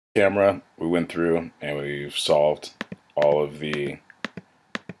Camera, we went through and we've solved all of the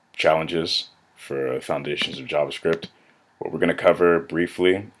challenges for foundations of JavaScript. What we're going to cover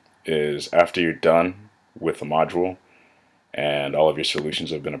briefly is after you're done with a module and all of your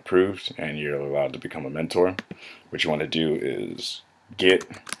solutions have been approved and you're allowed to become a mentor, what you want to do is git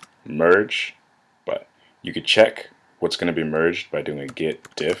merge, but you could check what's going to be merged by doing a git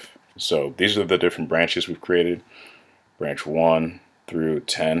diff. So these are the different branches we've created, branch 1 through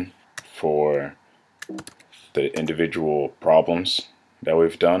 10 for the individual problems that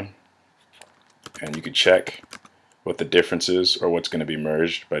we've done, and you could check what the difference is or what's going to be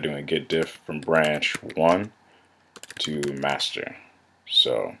merged by doing git diff from branch 1 to master.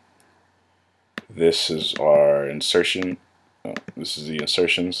 So this is our insertion. This is the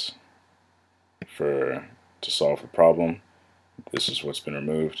insertions to solve the problem. This is what's been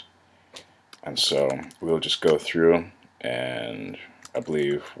removed, and so we'll just go through, and I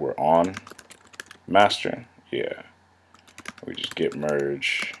believe we're on master. Yeah, we just git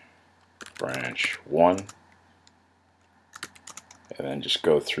merge branch 1 and then just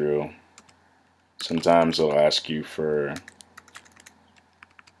go through. Sometimes they'll ask you for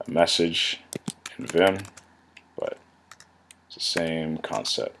a message in Vim, but it's the same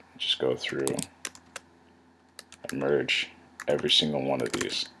concept. Just go through and merge every single one of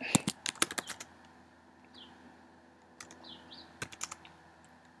these.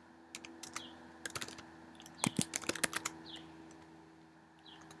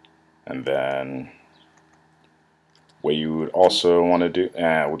 And then what you would also want to do,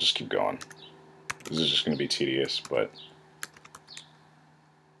 we'll just keep going. This is just going to be tedious, but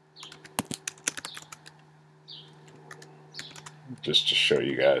just to show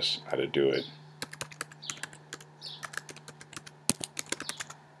you guys how to do it.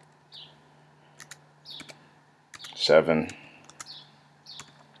 Seven.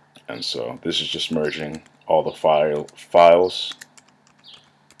 And so this is just merging all the files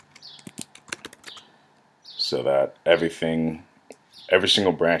so that every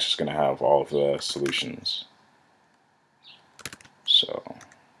single branch is going to have all of the solutions. So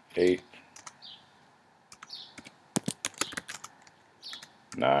 8,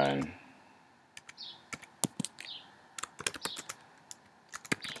 9,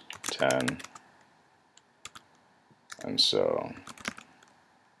 10, and so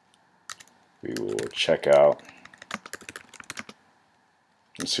we will check out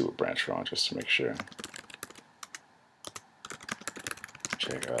and see what branch we're on just to make sure.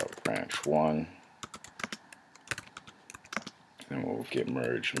 Check out branch 1, and we'll git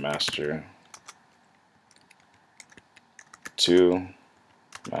merge master 2,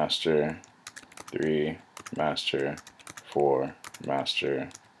 master 3, master 4, master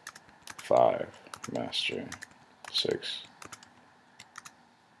 5, master 6,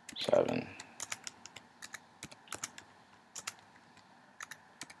 7.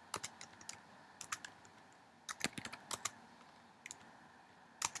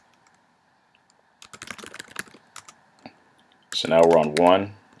 So now we're on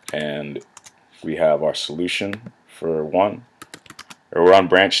 1, and we have our solution for 1. Or we're on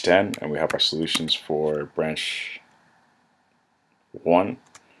branch 10, and we have our solutions for branch 1.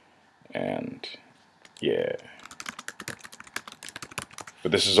 And yeah.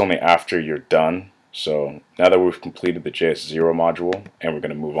 But this is only after you're done. So now that we've completed the JS0 module, and we're going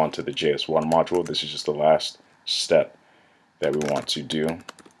to move on to the JS1 module, this is just the last step that we want to do.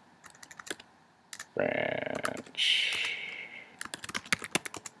 Branch.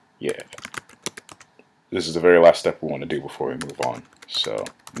 Yeah, this is the very last step we want to do before we move on. So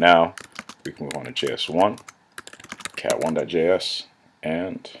now we can move on to JS1, cat1.js,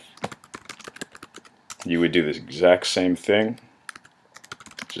 and you would do the exact same thing,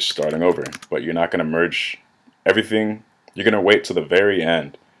 just starting over, but you're not going to merge everything. You're going to wait till the very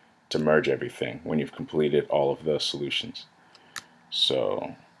end to merge everything when you've completed all of the solutions.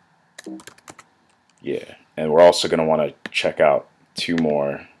 So yeah, and we're also going to want to check out 2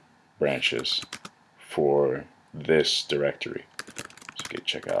 more branches for this directory. So git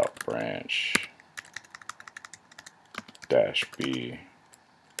check out branch -b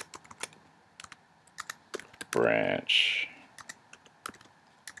branch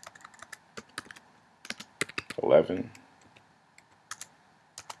 11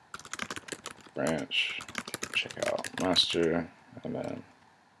 branch check out master, and then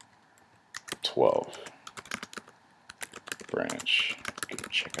 12 branch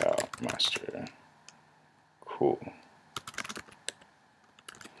check out master. Cool.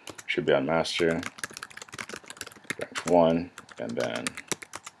 Should be on master branch 1, and then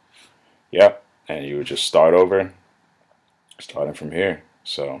yep, and you would just start over, starting from here.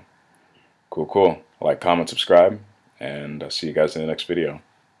 So cool. Like, comment, subscribe, and I'll see you guys in the next video.